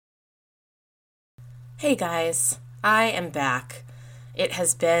Hey guys, I am back.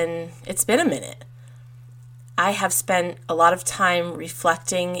 It's been a minute. I have spent a lot of time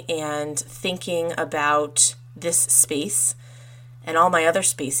reflecting and thinking about this space and all my other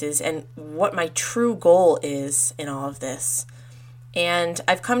spaces and what my true goal is in all of this. And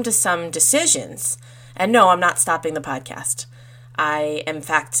I've come to some decisions. And no, I'm not stopping the podcast. I, in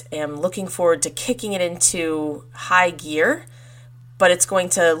fact, am looking forward to kicking it into high gear, but it's going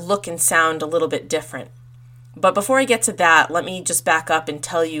to look and sound a little bit different. But before I get to that, let me just back up and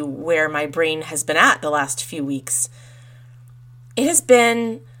tell you where my brain has been at the last few weeks. It has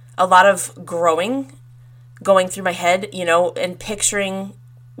been a lot of going through my head, and picturing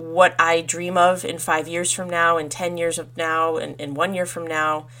what I dream of in 5 years from now, and 10 years from now, and 1 year from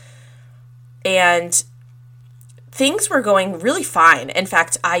now. And things were going really fine. In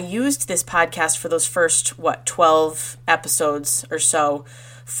fact, I used this podcast for those first, 12 episodes or so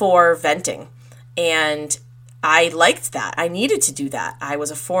for venting. And I liked that. I needed to do that. I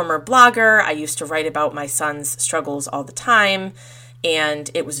was a former blogger. I used to write about my son's struggles all the time, and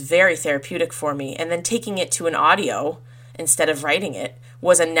it was very therapeutic for me. And then taking it to an audio instead of writing it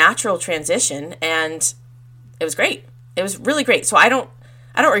was a natural transition, and it was great. It was really great. So I don't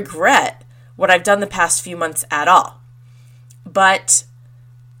regret what I've done the past few months at all. But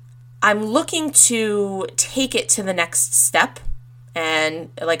I'm looking to take it to the next step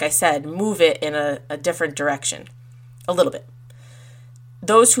and, like I said, move it in a different direction a little bit.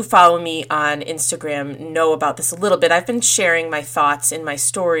 Those who follow me on Instagram know about this a little bit. I've been sharing my thoughts in my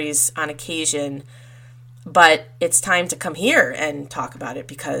stories on occasion, but it's time to come here and talk about it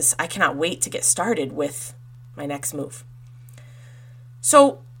because I cannot wait to get started with my next move.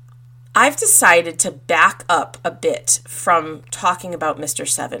 So I've decided to back up a bit from talking about Mr.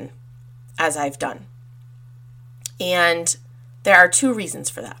 7 as I've done. And there are two reasons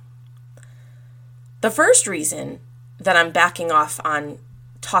for that. The first reason that I'm backing off on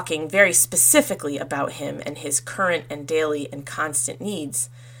talking very specifically about him and his current and daily and constant needs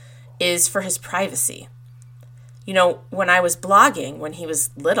is for his privacy. When I was blogging, when he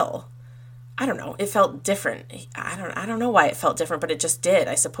was little, I don't know, it felt different. I don't know why it felt different, but it just did.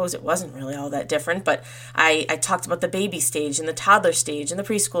 I suppose it wasn't really all that different, but I talked about the baby stage and the toddler stage and the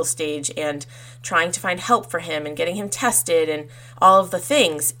preschool stage and trying to find help for him and getting him tested and all of the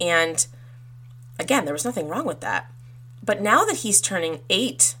things. And again, there was nothing wrong with that. But now that he's turning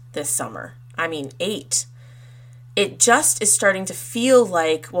 8 this summer, 8, it just is starting to feel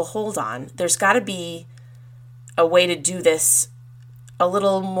like, well, hold on, there's got to be a way to do this a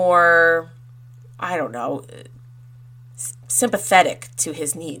little more, sympathetic to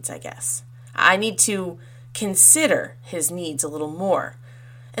his needs, I guess. I need to consider his needs a little more.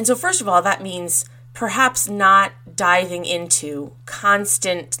 And so first of all, that means perhaps not diving into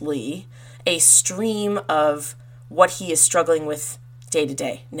constantly a stream of what he is struggling with day to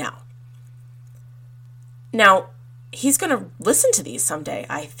day now. Now, he's going to listen to these someday,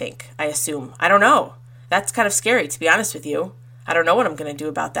 I assume. I don't know. That's kind of scary, to be honest with you. I don't know what I'm going to do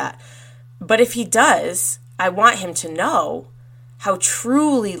about that. But if he does, I want him to know how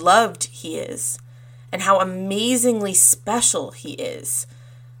truly loved he is and how amazingly special he is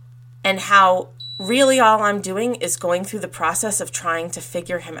and how really all I'm doing is going through the process of trying to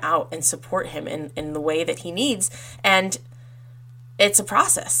figure him out and support him in the way that he needs. And it's a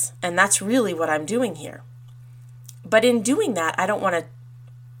process, and that's really what I'm doing here. But in doing that, I don't want to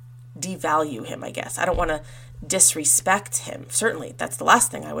devalue him, I guess. I don't want to disrespect him. Certainly, that's the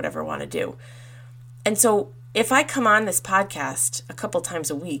last thing I would ever want to do. And so if I come on this podcast a couple times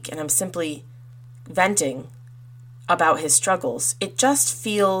a week and I'm simply venting about his struggles, it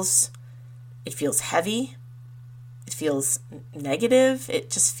feels heavy. It feels negative. It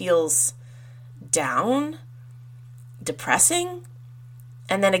just feels down, depressing.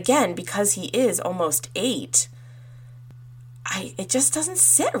 And then again, because he is almost 8, it just doesn't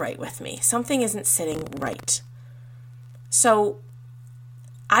sit right with me. Something isn't sitting right. So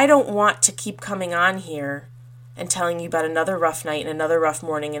I don't want to keep coming on here and telling you about another rough night and another rough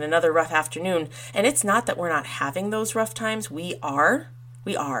morning and another rough afternoon. And it's not that we're not having those rough times. We are.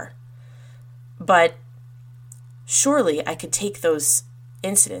 But surely I could take those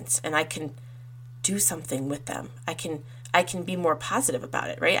incidents and I can do something with them. I can be more positive about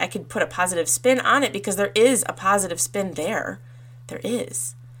it, right? I could put a positive spin on it because there is a positive spin there. There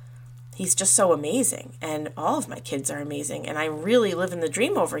is. He's just so amazing, and all of my kids are amazing, and I'm really living the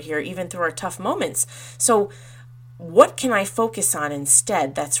dream over here, even through our tough moments. So what can I focus on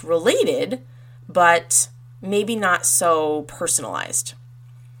instead that's related, but maybe not so personalized?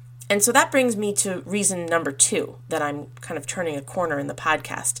 And so that brings me to reason number 2, that I'm kind of turning a corner in the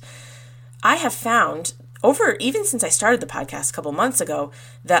podcast. I have found even since I started the podcast a couple months ago,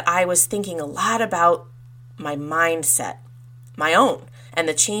 that I was thinking a lot about my mindset, my own, and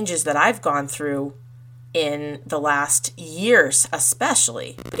the changes that I've gone through in the last years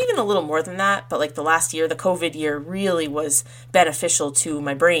especially, but even a little more than that. But like the last year, the COVID year, really was beneficial to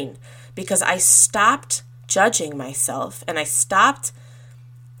my brain because I stopped judging myself and I stopped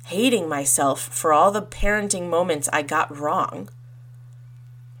hating myself for all the parenting moments I got wrong.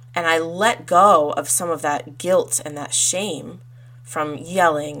 And I let go of some of that guilt and that shame from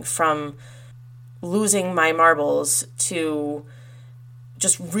yelling, from losing my marbles, to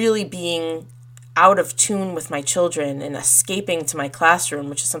just really being out of tune with my children and escaping to my classroom,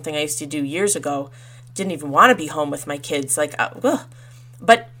 which is something I used to do years ago. Didn't even want to be home with my kids.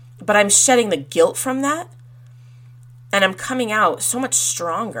 But I'm shedding the guilt from that. And I'm coming out so much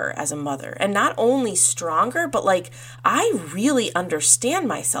stronger as a mother. And not only stronger, but like I really understand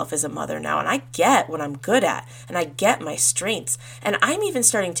myself as a mother now. And I get what I'm good at. And I get my strengths. And I'm even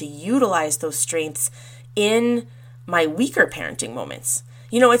starting to utilize those strengths in my weaker parenting moments.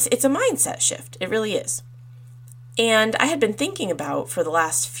 It's a mindset shift. It really is. And I had been thinking about for the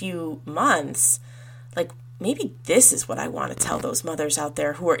last few months, like, maybe this is what I want to tell those mothers out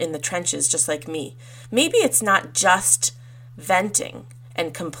there who are in the trenches just like me. Maybe it's not just venting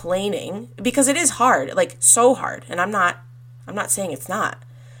and complaining, because it is hard, like so hard. And I'm not saying it's not.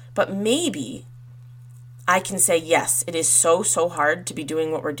 But maybe I can say, yes, it is so hard to be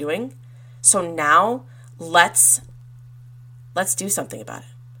doing what we're doing. So now let's do something about it.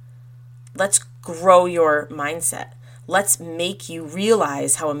 Let's grow your mindset. Let's make you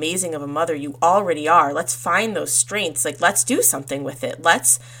realize how amazing of a mother you already are. Let's find those strengths. Like, let's do something with it.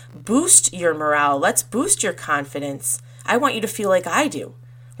 Let's boost your morale. Let's boost your confidence. I want you to feel like I do,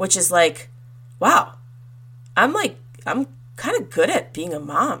 which is like, wow, I'm kind of good at being a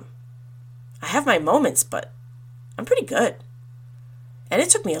mom. I have my moments, but I'm pretty good. And it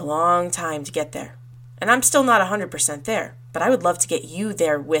took me a long time to get there. And I'm still not 100% there, but I would love to get you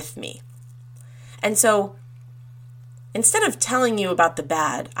there with me. And so instead of telling you about the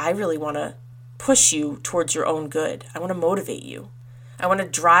bad, I really want to push you towards your own good. I want to motivate you. I want to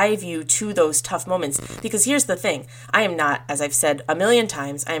drive you to those tough moments. Because here's the thing. I am not, as I've said a million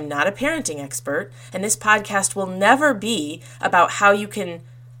times, I am not a parenting expert. And this podcast will never be about how you can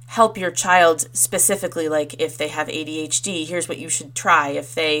help your child specifically, like if they have ADHD, here's what you should try.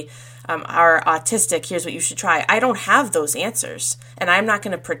 If they are autistic, here's what you should try. I don't have those answers. And I'm not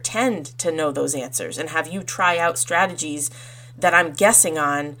going to pretend to know those answers and have you try out strategies that I'm guessing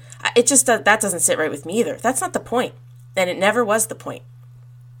on. It just, that doesn't sit right with me either. That's not the point. And it never was the point.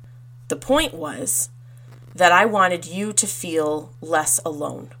 The point was that I wanted you to feel less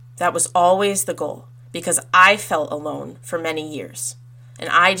alone. That was always the goal, because I felt alone for many years. And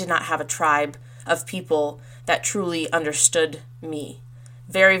I did not have a tribe of people that truly understood me.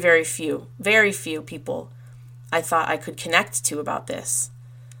 Very, very few people I thought I could connect to about this.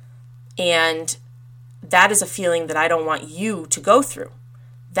 And that is a feeling that I don't want you to go through.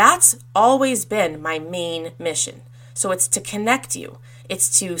 That's always been my main mission. So it's to connect you.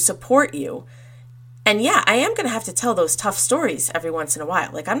 It's to support you. And yeah, I am going to have to tell those tough stories every once in a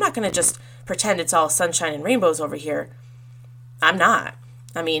while. Like, I'm not going to just pretend it's all sunshine and rainbows over here. I'm not.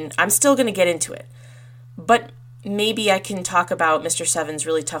 I mean, I'm still going to get into it. But maybe I can talk about Mr. Seven's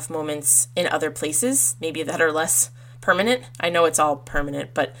really tough moments in other places, maybe that are less permanent. I know it's all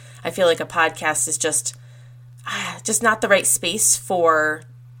permanent, but I feel like a podcast is just not the right space for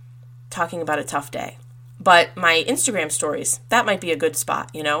talking about a tough day. But my Instagram stories, that might be a good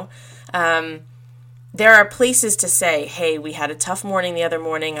spot, There are places to say, hey, we had a tough morning the other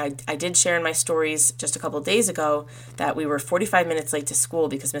morning. I did share in my stories just a couple of days ago that we were 45 minutes late to school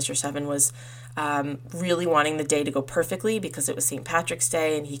because Mr. Seven was really wanting the day to go perfectly because it was St. Patrick's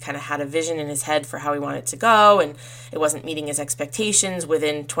Day, and he kind of had a vision in his head for how he wanted it to go, and it wasn't meeting his expectations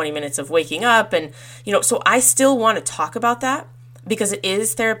within 20 minutes of waking up. And, so I still want to talk about that because it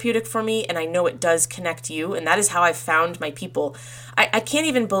is therapeutic for me, and I know it does connect you, and that is how I've found my people. I can't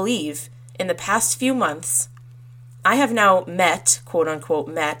even believe in the past few months, I have now met, quote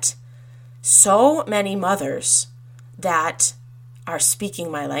unquote, so many mothers that are speaking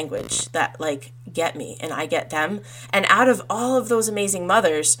my language, that get me and I get them. And out of all of those amazing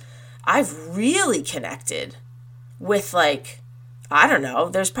mothers, I've really connected with I don't know,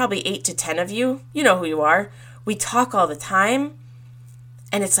 there's probably 8 to 10 of you. You know who you are. We talk all the time.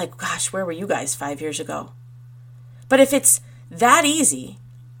 And it's like, gosh, where were you guys 5 years ago? But if it's that easy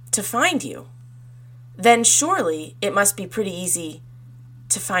to find you, then surely it must be pretty easy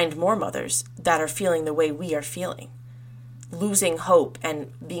to find more mothers that are feeling the way we are feeling. losing hope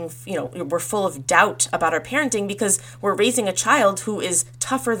and being, we're full of doubt about our parenting because we're raising a child who is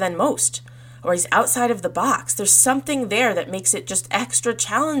tougher than most, or he's outside of the box. There's something there that makes it just extra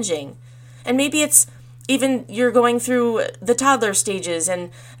challenging. And maybe it's even you're going through the toddler stages and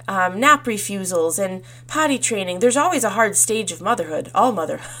nap refusals and potty training. There's always a hard stage of motherhood. All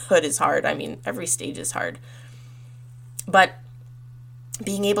motherhood is hard. I mean, every stage is hard. But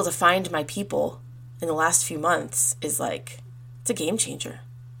being able to find my people in the last few months is it's a game changer.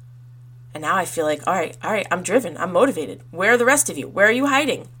 And now I feel like, all right, I'm driven, I'm motivated. Where are the rest of you? Where are you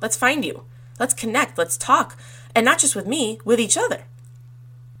hiding? Let's find you. Let's connect, let's talk. And not just with me, with each other.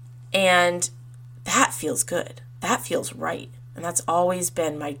 And that feels good. That feels right. And that's always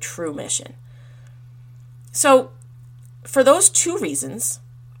been my true mission. So for those two reasons,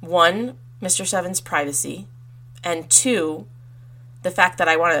 one, Mr. Seven's privacy, and two, the fact that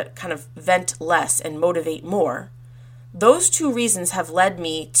I want to kind of vent less and motivate more, those two reasons have led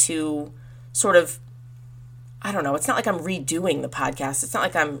me to sort of, I don't know, it's not like I'm redoing the podcast. It's not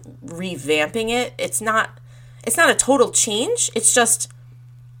like I'm revamping it. It's not a total change. It's just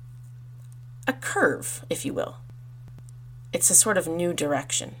a curve, if you will. It's a sort of new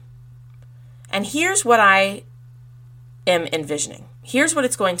direction. And here's what I am envisioning. Here's what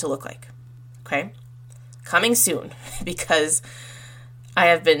it's going to look like. Okay? Coming soon, because I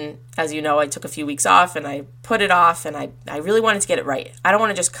have been, as you know, I took a few weeks off and I put it off and I really wanted to get it right. I don't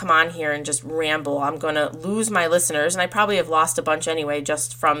want to just come on here and just ramble. I'm going to lose my listeners, and I probably have lost a bunch anyway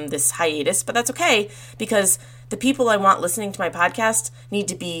just from this hiatus, but that's okay because the people I want listening to my podcast need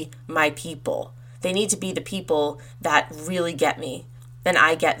to be my people. They need to be the people that really get me, and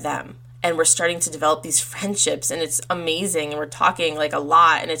I get them. And we're starting to develop these friendships, and it's amazing, and we're talking a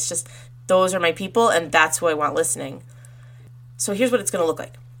lot, and it's just, those are my people, and that's who I want listening. So here's what it's going to look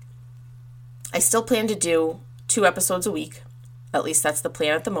like. I still plan to do 2 episodes a week. At least that's the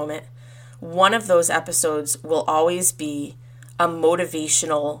plan at the moment. One of those episodes will always be a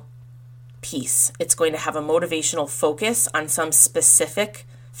motivational piece. It's going to have a motivational focus on some specific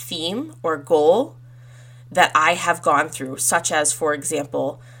theme or goal that I have gone through, such as, for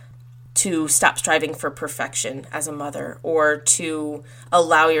example, to stop striving for perfection as a mother, or to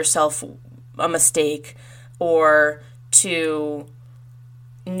allow yourself a mistake, or to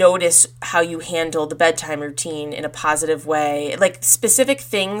notice how you handle the bedtime routine in a positive way, specific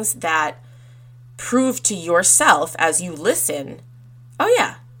things that prove to yourself as you listen, oh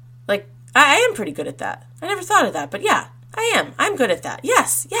yeah, I am pretty good at that. I never thought of that, but yeah, I am. I'm good at that.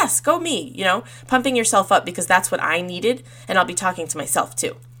 Yes, go me, pumping yourself up, because that's what I needed, and I'll be talking to myself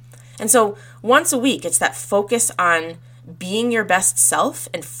too. And so once a week, it's that focus on being your best self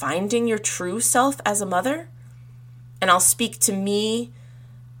and finding your true self as a mother. And I'll speak to me,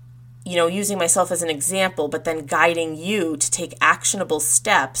 using myself as an example, but then guiding you to take actionable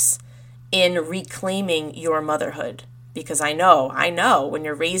steps in reclaiming your motherhood. Because I know when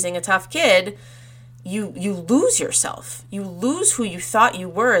you're raising a tough kid, you lose yourself. You lose who you thought you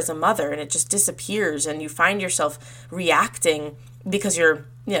were as a mother, and it just disappears, and you find yourself reacting because you're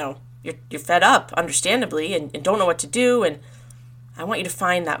fed up, understandably, and don't know what to do. And I want you to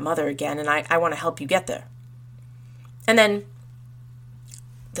find that mother again, and I want to help you get there. And then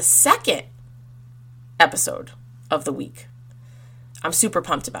the second episode of the week, I'm super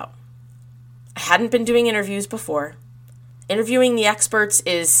pumped about. I hadn't been doing interviews before. Interviewing the experts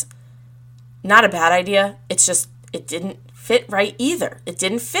is not a bad idea. It's just, it didn't fit right either. It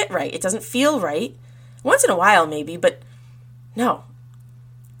didn't fit right. It doesn't feel right. Once in a while, maybe, but no.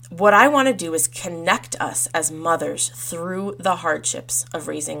 What I want to do is connect us as mothers through the hardships of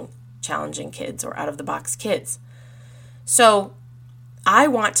raising challenging kids or out-of-the-box kids. So I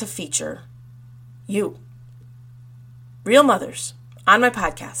want to feature you, real mothers, on my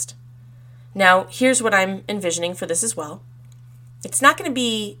podcast. Now, here's what I'm envisioning for this as well. It's not going to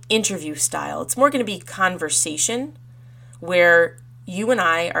be interview style. It's more going to be conversation where you and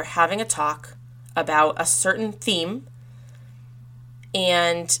I are having a talk about a certain theme,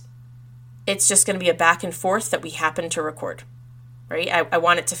 and it's just going to be a back and forth that we happen to record, right? I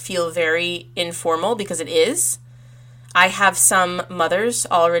want it to feel very informal because it is. I have some mothers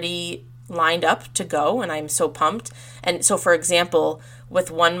already lined up to go, and I'm so pumped. And so, for example, with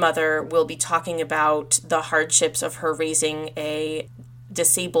one mother, we'll be talking about the hardships of her raising a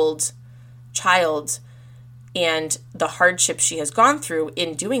disabled child and the hardships she has gone through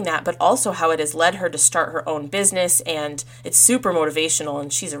in doing that, but also how it has led her to start her own business, and it's super motivational,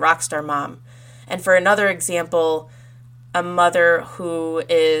 and she's a rock star mom. And for another example, a mother who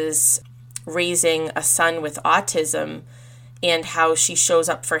is raising a son with autism, and how she shows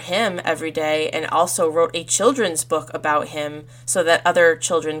up for him every day, and also wrote a children's book about him so that other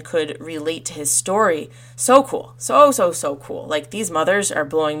children could relate to his story. So cool. So cool. Like, these mothers are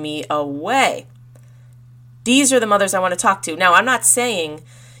blowing me away. These are the mothers I want to talk to. Now, I'm not saying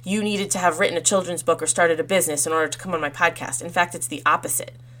you needed to have written a children's book or started a business in order to come on my podcast. In fact, it's the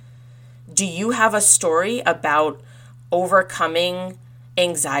opposite. Do you have a story about overcoming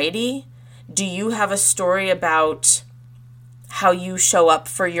anxiety? Do you have a story about how you show up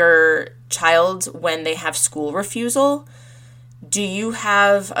for your child when they have school refusal? Do you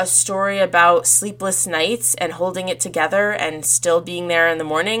have a story about sleepless nights and holding it together and still being there in the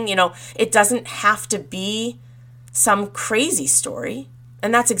morning? You know, it doesn't have to be some crazy story.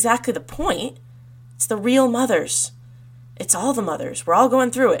 And that's exactly the point. It's the real mothers. It's all the mothers. We're all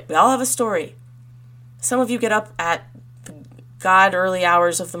going through it. We all have a story. Some of you get up at the God early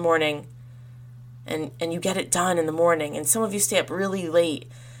hours of the morning and you get it done in the morning. And some of you stay up really late.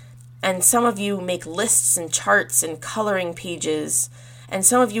 And some of you make lists and charts and coloring pages. And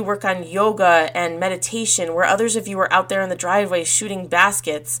some of you work on yoga and meditation, where others of you are out there in the driveway shooting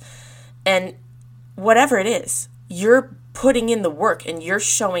baskets. And whatever it is, you're putting in the work and you're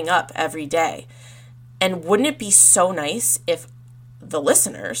showing up every day. And wouldn't it be so nice if the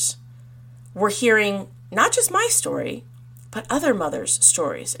listeners were hearing not just my story, but other mothers'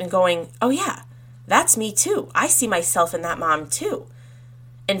 stories and going, oh yeah, that's me too. I see myself in that mom too.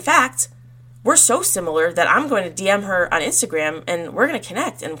 In fact, we're so similar that I'm going to DM her on Instagram and we're going to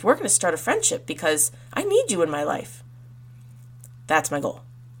connect and we're going to start a friendship because I need you in my life. That's my goal.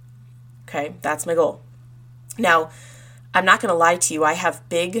 Okay, that's my goal. Now, I'm not going to lie to you. I have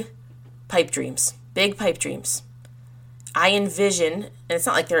big pipe dreams. I envision, and it's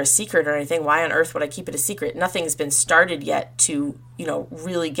not like they're a secret or anything. Why on earth would I keep it a secret? Nothing's been started yet to,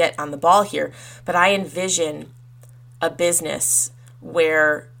 really get on the ball here. But I envision a business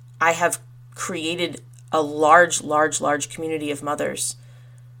where I have created a large community of mothers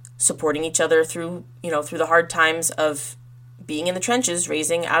supporting each other through the hard times of being in the trenches,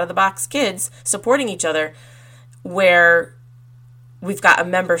 raising out of the box kids, supporting each other, where we've got a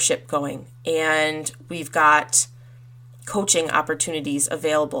membership going and we've got coaching opportunities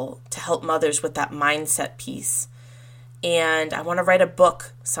available to help mothers with that mindset piece. And I want to write a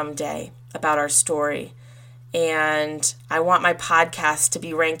book someday about our story. And I want my podcast to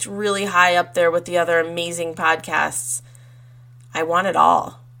be ranked really high up there with the other amazing podcasts. I want it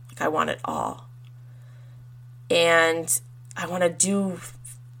all. I want it all. And I want to do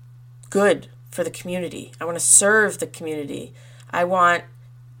good for the community. I want to serve the community. I want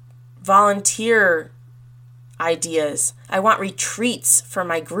volunteer ideas. I want retreats for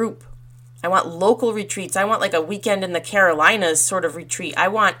my group. I want local retreats. I want like a weekend in the Carolinas sort of retreat. I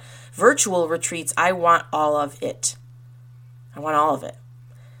want virtual retreats. I want all of it. I want all of it.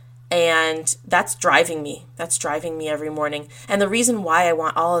 And that's driving me. That's driving me every morning. And the reason why I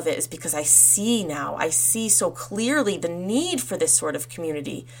want all of it is because I see so clearly the need for this sort of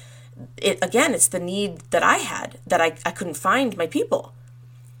community. It's the need that I had, that I couldn't find my people.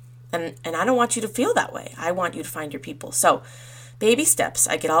 And I don't want you to feel that way. I want you to find your people. So baby steps.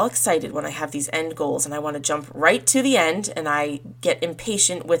 I get all excited when I have these end goals and I want to jump right to the end, and I get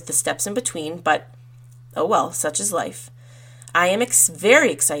impatient with the steps in between, but oh well, such is life. I am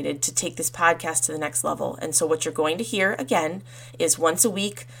very excited to take this podcast to the next level. And so what you're going to hear, again, is once a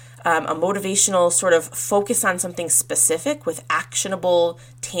week, a motivational sort of focus on something specific with actionable,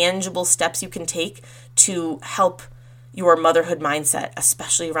 tangible steps you can take to help your motherhood mindset,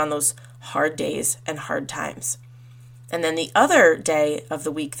 especially around those hard days and hard times. And then the other day of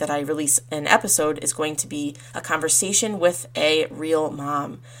the week that I release an episode is going to be a conversation with a real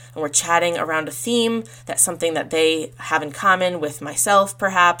mom. And we're chatting around a theme, that's something that they have in common with myself,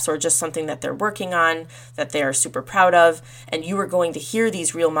 perhaps, or just something that they're working on, that they are super proud of. And you are going to hear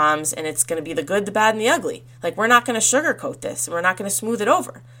these real moms, and it's going to be the good, the bad, and the ugly. Like, we're not going to sugarcoat this. We're not going to smooth it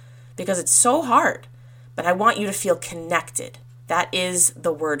over because it's so hard. But I want you to feel connected. That is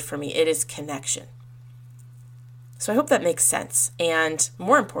the word for me. It is connection. So I hope that makes sense. And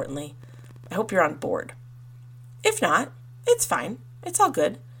more importantly, I hope you're on board. If not, it's fine. It's all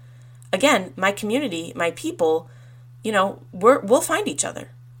good. Again, my community, my people, we'll find each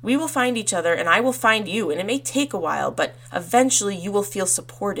other. We will find each other, and I will find you. And it may take a while, but eventually you will feel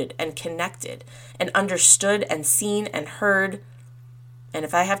supported and connected and understood and seen and heard. And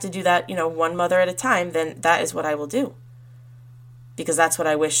if I have to do that, one mother at a time, then that is what I will do. Because that's what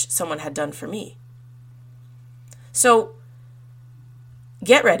I wish someone had done for me. So,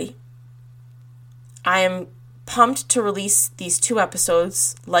 get ready. I am pumped to release these 2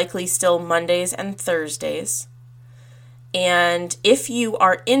 episodes, likely still Mondays and Thursdays. And if you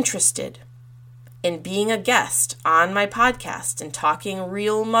are interested in being a guest on my podcast and talking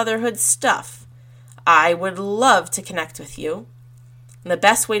real motherhood stuff, I would love to connect with you. And the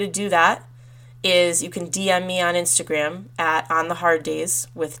best way to do that is you can DM me on Instagram at ontheharddays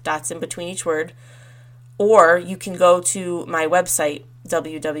with dots in between each word, or you can go to my website,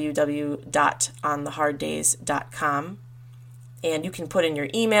 www.ontheharddays.com, and you can put in your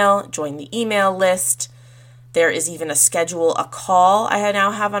email, join the email list. There is even a schedule a call I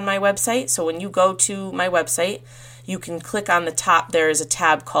now have on my website. So when you go to my website, you can click on the top. There is a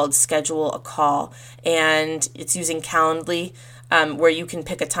tab called Schedule a Call, and it's using Calendly, where you can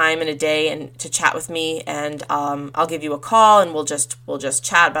pick a time and a day and to chat with me, and I'll give you a call, and we'll just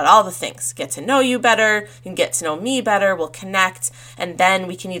chat about all the things. Get to know you better, you can get to know me better, we'll connect, and then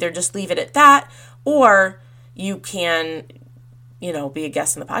we can either just leave it at that, or you can, be a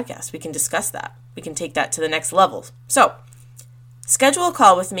guest on the podcast. We can discuss that. We can take that to the next level. So, schedule a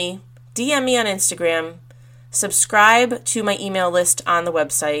call with me, DM me on Instagram, subscribe to my email list on the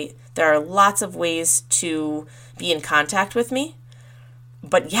website. There are lots of ways to be in contact with me.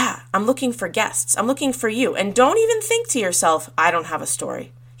 But yeah, I'm looking for guests. I'm looking for you. And don't even think to yourself, I don't have a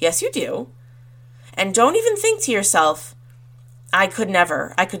story. Yes, you do. And don't even think to yourself, I could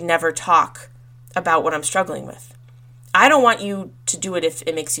never talk about what I'm struggling with. I don't want you to do it if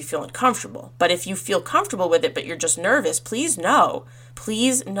it makes you feel uncomfortable. But if you feel comfortable with it, but you're just nervous, please know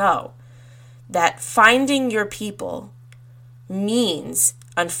that finding your people means,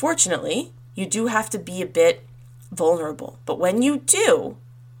 unfortunately, you do have to be a bit vulnerable. But when you do,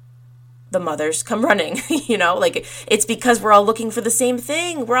 the mothers come running, it's because we're all looking for the same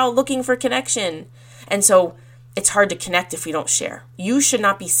thing. We're all looking for connection. And so it's hard to connect if we don't share. You should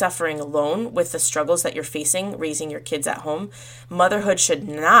not be suffering alone with the struggles that you're facing raising your kids at home. Motherhood should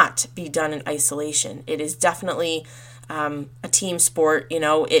not be done in isolation. It is definitely a team sport.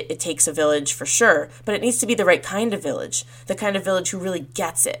 It takes a village for sure, but it needs to be the right kind of village, the kind of village who really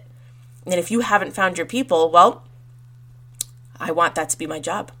gets it. And if you haven't found your people, well, I want that to be my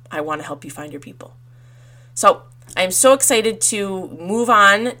job. I want to help you find your people. So I'm so excited to move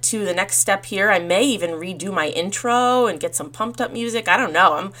on to the next step here. I may even redo my intro and get some pumped up music. I don't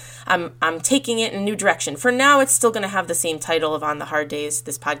know. I'm taking it in a new direction. For now, it's still going to have the same title of On the Hard Days,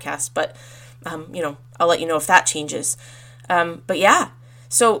 this podcast, but I'll let you know if that changes. But yeah,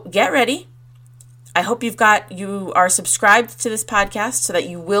 so get ready. I hope you are subscribed to this podcast so that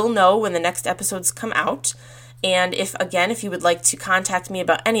you will know when the next episodes come out. And if you would like to contact me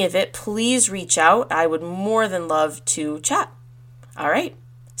about any of it, please reach out. I would more than love to chat. All right.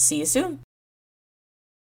 See you soon.